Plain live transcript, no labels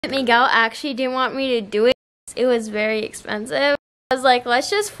Miguel actually didn't want me to do it. It was very expensive. I was like, let's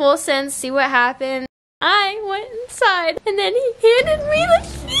just full send, see what happens. I went inside and then he handed me the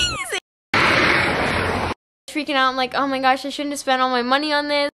keys. Freaking out, I'm like, oh my gosh, I shouldn't have spent all my money on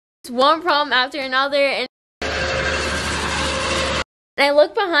this. It's one problem after another, and I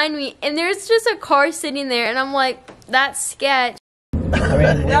look behind me and there's just a car sitting there and I'm like, that's sketch.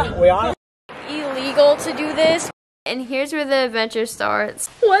 Illegal to do this. And here's where the adventure starts.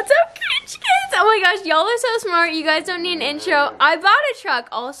 What's up, Cringe kids? Oh my gosh, y'all are so smart. You guys don't need an intro. I bought a truck.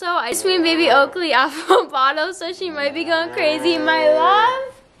 Also, I just named baby Oakley Alpha Bottle, so she might be going crazy, my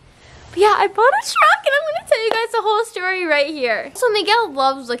love. But yeah, I bought a truck and I'm gonna tell you guys the whole story right here. So Miguel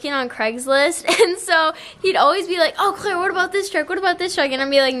loves looking on Craigslist, and so he'd always be like, oh Claire, what about this truck? What about this truck? And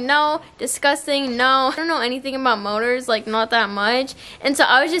I'd be like, no, disgusting, no. I don't know anything about motors, like not that much. And so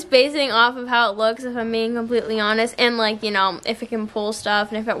I was just basing off of how it looks, if I'm being completely honest, and like, you know, if it can pull stuff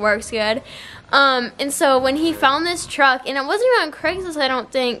and if it works good. And so when he found this truck, and it wasn't on Craigslist, I don't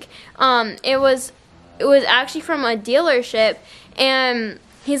think, it was actually from a dealership, and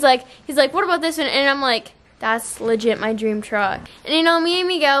he's like, what about this one? And I'm like, that's legit my dream truck. And you know, me and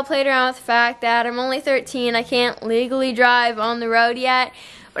Miguel played around with the fact that I'm only 13, I can't legally drive on the road yet.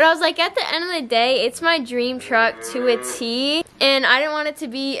 But I was like, at the end of the day, it's my dream truck to a T. And I didn't want it to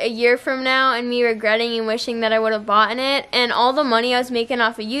be a year from now and me regretting and wishing that I would have bought it. And all the money I was making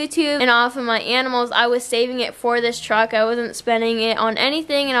off of YouTube and off of my animals, I was saving it for this truck. I wasn't spending it on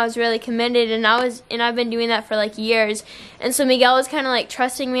anything, and I was really committed, and I've been doing that for like years. And so Miguel was kind of like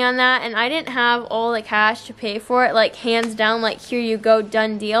trusting me on that, and I didn't have all the cash to pay for it, like hands down, like here you go,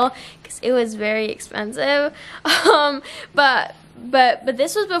 done deal, because it was very expensive. But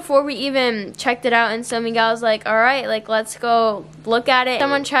this was before we even checked it out, and so Miguel was like, alright, like let's go look at it.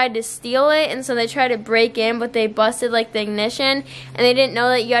 Someone tried to steal it, and so they tried to break in, but they busted like the ignition, and they didn't know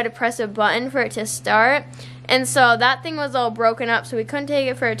that you had to press a button for it to start. And so that thing was all broken up, so we couldn't take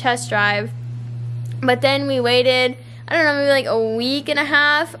it for a test drive. But then we waited, I don't know, maybe like a week and a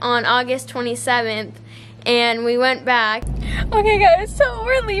half on August 27th, and we went back. Okay guys, so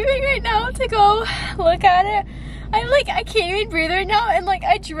we're leaving right now to go look at it. I can't even breathe right now, and like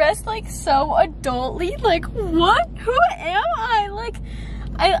I dressed like so adultly. Like what? Who am I?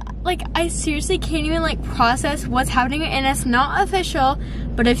 I seriously can't even like process what's happening, and it's not official.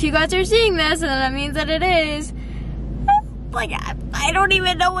 But if you guys are seeing this, then that means that it is. Like I don't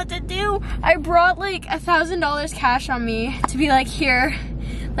even know what to do. I brought like $1,000 cash on me to be like, here,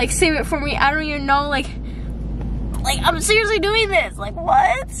 like save it for me. I don't even know, like I'm seriously doing this, like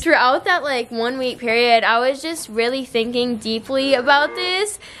what? Throughout that like 1 week period, I was just really thinking deeply about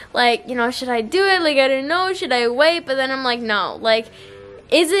this. Like, you know, should I do it? Like I don't know, should I wait? But then I'm like, no, like,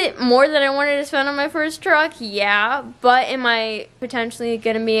 is it more than I wanted to spend on my first truck? Yeah. But am I potentially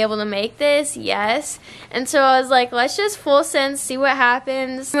gonna be able to make this? Yes. And so I was like, let's just full send, see what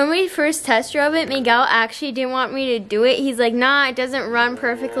happens. When we first test drove it, Miguel actually didn't want me to do it. He's like, nah, it doesn't run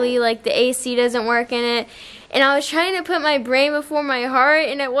perfectly, like the AC doesn't work in it. And I was trying to put my brain before my heart,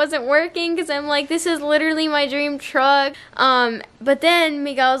 and it wasn't working, because I'm like, this is literally my dream truck. But then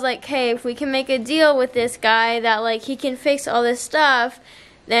Miguel was like, hey, if we can make a deal with this guy that like he can fix all this stuff,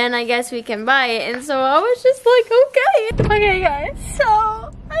 then I guess we can buy it. And so I was just like, okay. Okay guys, so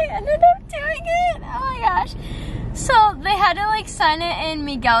I ended up doing it. Oh my gosh. So they had to like sign it in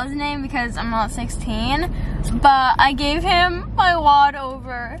Miguel's name because I'm not 16. But I gave him my wad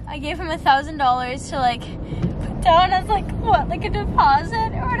over. I gave him $1,000 to like put down as like what, like a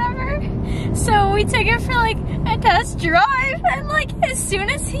deposit or whatever. So we took it for like a test drive, and like as soon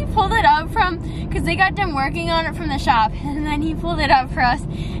as he pulled it up because they got done working on it from the shop, and then he pulled it up for us,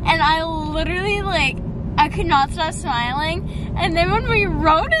 and I literally like, I could not stop smiling. And then when we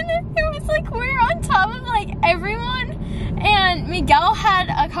rode in it, it was like we were on top of like everyone, and Miguel had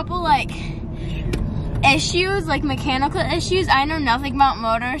a couple like issues, like mechanical issues. I know nothing about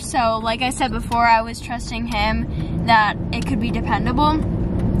motors, so like I said before, I was trusting him that it could be dependable.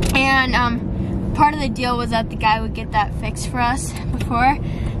 And part of the deal was that the guy would get that fixed for us before,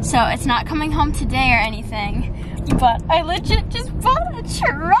 so it's not coming home today or anything. But I legit just bought a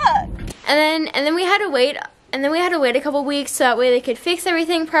truck. And then we had to wait. And then we had to wait a couple weeks so that way they could fix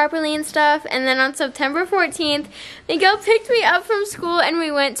everything properly and stuff. And then on September 14th, Miguel picked me up from school and we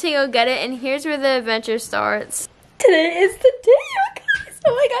went to go get it. And here's where the adventure starts. Today is the day, you guys.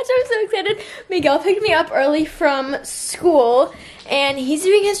 Oh my gosh, I'm so excited. Miguel picked me up early from school, and he's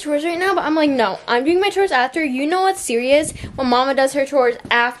doing his chores right now. But I'm like, no, I'm doing my chores after. You know what's serious? When Mama does her chores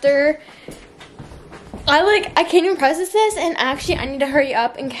after. I can't even process this, and actually I need to hurry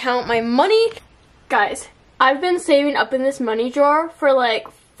up and count my money. Guys, I've been saving up in this money drawer for like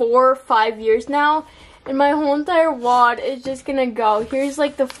 4 or 5 years now. And my whole entire wad is just gonna go. Here's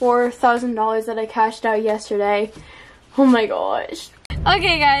like the $4,000 that I cashed out yesterday. Oh my gosh.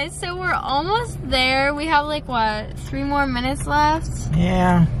 Okay guys, so we're almost there. We have like what, 3 more minutes left?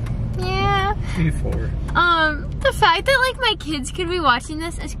 Yeah. Yeah. 3, 4. The fact that like my kids could be watching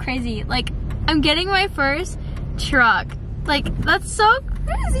this is crazy. Like, I'm getting my first truck. Like, that's so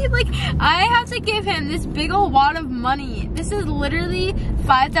crazy. Like, I have to give him this big old wad of money. This is literally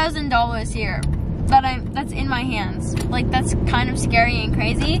 $5,000 here that's in my hands. Like, that's kind of scary and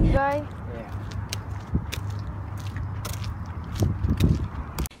crazy. Bye.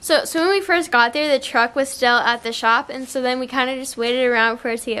 So when we first got there, the truck was still at the shop, and so then we kind of just waited around for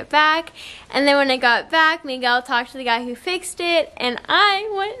it to get back. And then when it got back, Miguel talked to the guy who fixed it, and I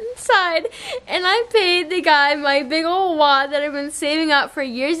went inside and I paid the guy my big old wad that I've been saving up for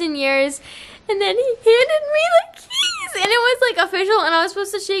years and years. And then he handed me the keys, and it was like official, and I was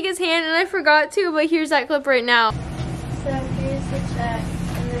supposed to shake his hand, and I forgot to, but here's that clip right now. So here's the check,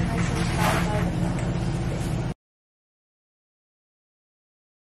 and then this is $5,000.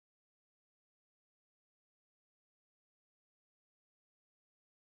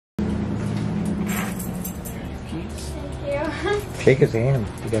 Shake his hand.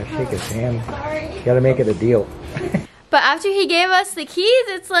 You gotta shake his hand. Sorry. You gotta make it a deal. But after he gave us the keys,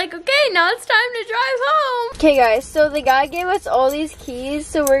 it's like, okay, now it's time to drive home. Okay guys, so the guy gave us all these keys,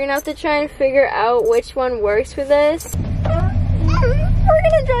 so we're gonna have to try and figure out which one works for this. We're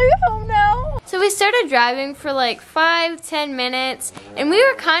gonna drive home now. So we started driving for like 5-10 minutes, and we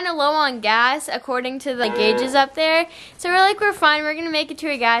were kind of low on gas according to the gauges up there. So we're like, we're fine, we're gonna make it to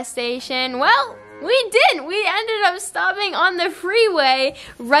a gas station. Well, we didn't. We ended up stopping on the freeway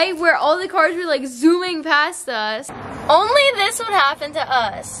right where all the cars were like zooming past us. Only this would happen to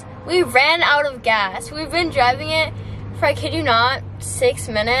us. We ran out of gas. We've been driving it for, I kid you not, 6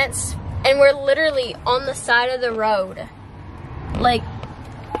 minutes, and we're literally on the side of the road. Like,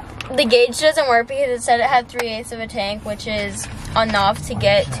 the gauge doesn't work because it said it had 3/8 of a tank, which is enough to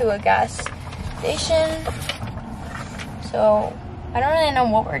get to a gas station. So I don't really know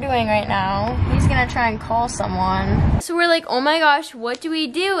what we're doing right now. He's gonna try and call someone. So we're like, oh my gosh, what do we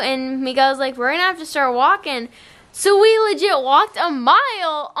do? And Miguel's like, we're gonna have to start walking. So we legit walked a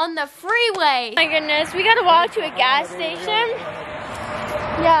mile on the freeway. My goodness, we gotta walk to a gas station.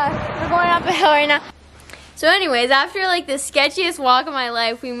 Yeah, we're going up a hill right now. So anyways, after like the sketchiest walk of my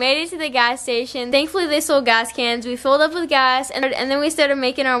life, we made it to the gas station. Thankfully they sold gas cans. We filled up with gas, and then we started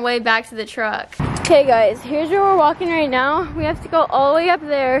making our way back to the truck. Okay guys, here's where we're walking right now. We have to go all the way up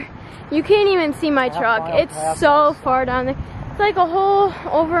there. You can't even see my truck. It's so far down there. It's like a whole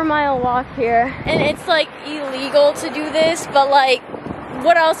over a mile walk here. And it's like illegal to do this, but like,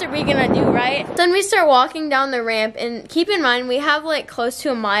 what else are we gonna do, right? Then we start walking down the ramp, and keep in mind, we have like close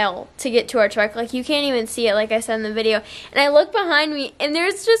to a mile to get to our truck. Like, you can't even see it, like I said in the video. And I look behind me, and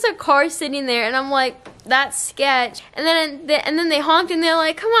there's just a car sitting there, and I'm like, that's sketch. And then they honked, and they're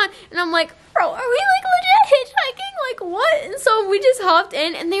like, come on. And I'm like, bro, are we like legit hitchhiking? Like, what? And so we just hopped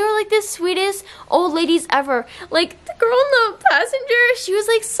in, and they were like the sweetest old ladies ever. Like, the girl in the passenger, she was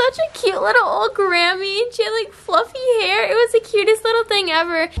like such a cute little old Grammy, and she had like fluffy hair. It was the cutest little thing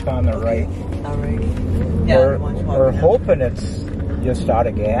ever. On the right. Alrighty. Yeah, we're hoping it's just out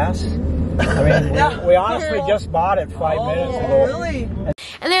of gas. I mean, we honestly just bought it 5 minutes ago. Really?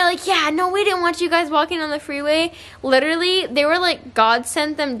 And they're like, yeah, no, we didn't want you guys walking on the freeway. Literally, they were like, God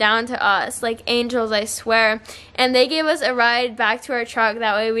sent them down to us, like angels, I swear. And they gave us a ride back to our truck.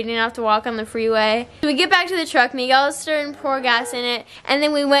 That way we didn't have to walk on the freeway. So we get back to the truck. Miguel was starting to pour gas in it. And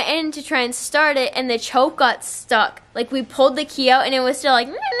then we went in to try and start it, and the choke got stuck. Like, we pulled the key out, and it was still like,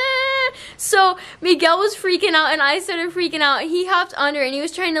 nah, nah. So Miguel was freaking out, and I started freaking out. He hopped under, and he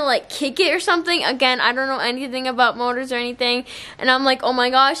was trying to like kick it or something. Again, I don't know anything about motors or anything. And I'm like, oh my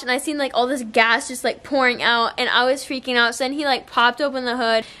gosh. And I seen like all this gas just like pouring out, and I was freaking out. So then he like popped open the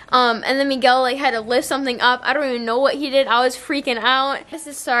hood. And then Miguel like had to lift something up. I don't even know what he did. I was freaking out. Just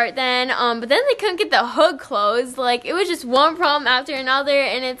to start then. But then they couldn't get the hood closed. Like, it was just one problem after another.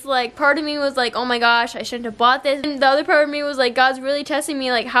 And it's like, part of me was like, oh my gosh, I shouldn't have bought this. And the other part of me was like, God's really testing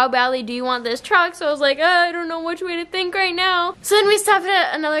me, like, how badly do you want this truck? So I was like, I don't know which way to think right now. So then we stopped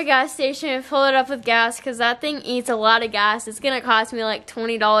at another gas station and filled it up with gas, because that thing eats a lot of gas. It's gonna cost me like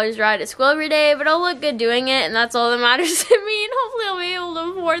 $20 ride to school every day, but I'll look good doing it, and that's all that matters to me, and hopefully I'll be able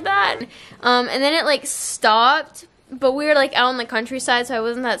to afford that. And then it like stopped, but we were like out in the countryside, so I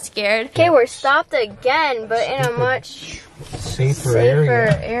wasn't that scared. Okay, we're stopped again, but in a much safer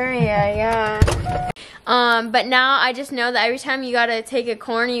area, yeah. But now I just know that every time you gotta take a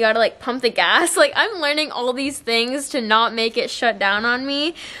corner, you gotta like pump the gas. Like I'm learning all these things to not make it shut down on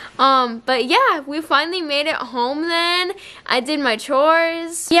me. But yeah, we finally made it home then. I did my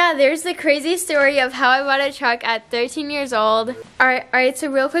chores. Yeah, there's the crazy story of how I bought a truck at 13 years old. Alright, so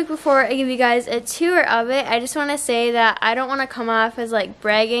real quick before I give you guys a tour of it, I just want to say that I don't want to come off as like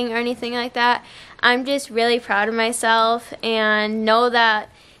bragging or anything like that. I'm just really proud of myself and know that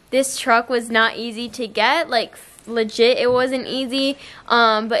this truck was not easy to get. Like legit, it wasn't easy,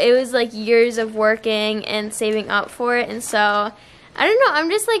 but it was like years of working and saving up for it. And so I don't know, I'm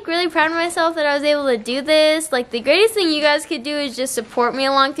just like really proud of myself that I was able to do this. Like the greatest thing you guys could do is just support me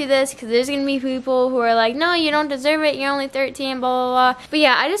along through this, because there's gonna be people who are like, no, you don't deserve it, you're only 13, blah blah blah. But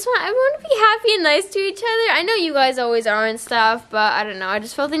yeah, I just want everyone to be happy and nice to each other. I know you guys always are and stuff, but I don't know, I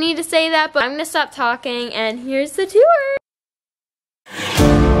just felt the need to say that. But I'm gonna stop talking and here's the tour.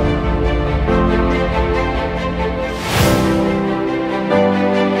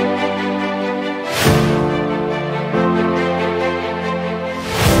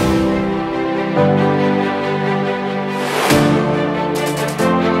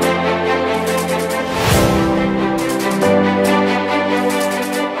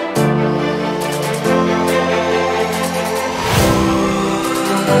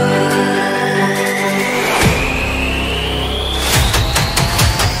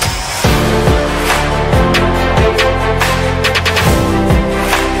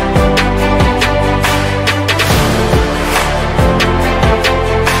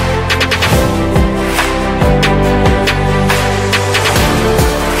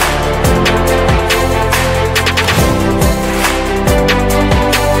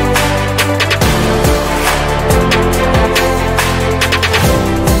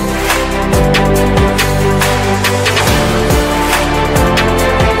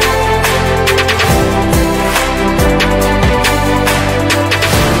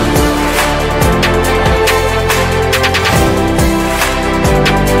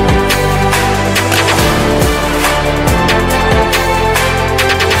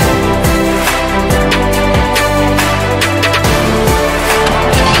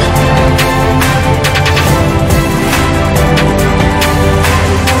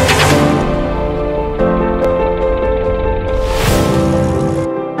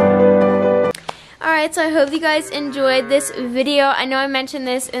 So I hope you guys enjoyed this video. I know I mentioned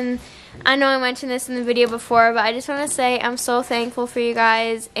this in the video before, but I just want to say I'm so thankful for you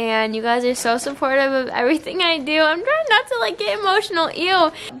guys, and you guys are so supportive of everything I do. I'm trying not to like get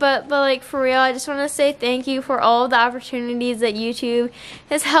emotional, but like for real, I just want to say thank you for all the opportunities that YouTube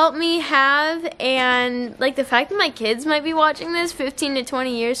has helped me have, and like the fact that my kids might be watching this 15 to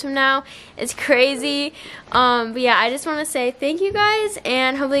 20 years from now is crazy. But yeah, I just want to say thank you guys,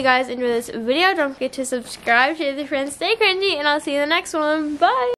 and hopefully you guys enjoy this video. Don't forget to subscribe, share with your friends, stay cringy, and I'll see you in the next one. Bye!